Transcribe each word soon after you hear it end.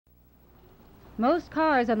Most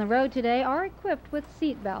cars on the road today are equipped with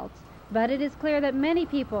seat belts, but it is clear that many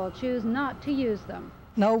people choose not to use them.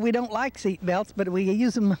 No, we don't like seat belts, but we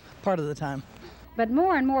use them part of the time. But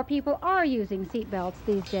more and more people are using seat belts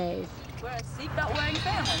these days. We're a seatbelt wearing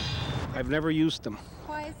family. I've never used them.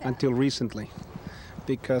 Why is that? Until recently,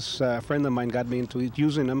 because a friend of mine got me into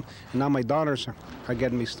using them, and now my daughters are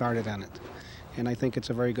getting me started on it. And I think it's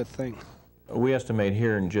a very good thing. We estimate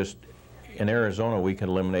here in Arizona we could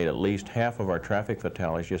eliminate at least half of our traffic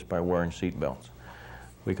fatalities just by wearing seat belts.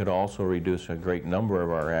 We could also reduce a great number of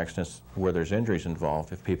our accidents where there's injuries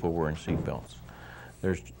involved if people were in seat belts.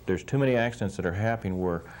 There's too many accidents that are happening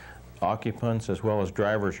where occupants as well as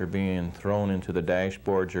drivers are being thrown into the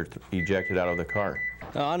dashboards or ejected out of the car.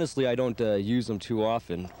 Honestly, I don't use them too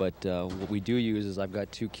often, but what we do use is I've got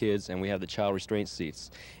 2 kids and we have the child restraint seats.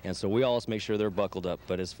 And so we always make sure they're buckled up.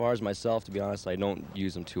 But as far as myself, to be honest, I don't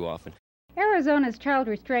use them too often. Arizona's child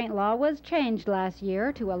restraint law was changed last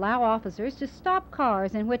year to allow officers to stop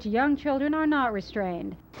cars in which young children are not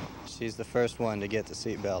restrained. She's the first one to get the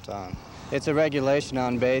seatbelt on. It's a regulation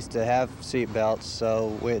on base to have seatbelts,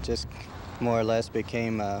 so it just more or less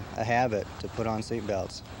became a habit to put on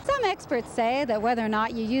seatbelts. Some experts say that whether or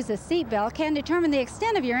not you use a seatbelt can determine the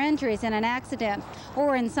extent of your injuries in an accident,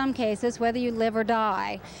 or in some cases, whether you live or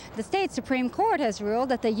die. The state Supreme Court has ruled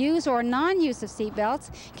that the use or non-use of seatbelts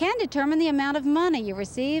can determine the amount of money you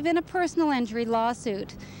receive in a personal injury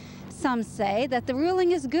lawsuit. Some say that the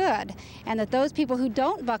ruling is good and that those people who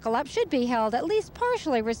don't buckle up should be held at least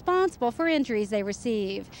partially responsible for injuries they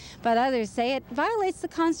receive. But others say it violates the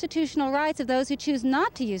constitutional rights of those who choose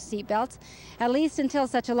not to use seatbelts, at least until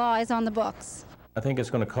such a law is on the books. I think it's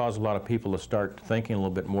going to cause a lot of people to start thinking a little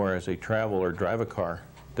bit more as they travel or drive a car,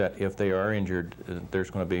 that if they are injured, there's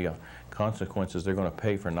going to be consequences they're going to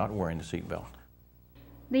pay for not wearing the seatbelt.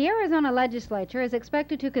 The Arizona legislature is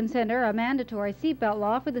expected to consider a mandatory seatbelt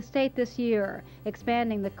law for the state this year,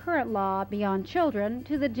 expanding the current law beyond children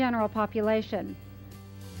to the general population.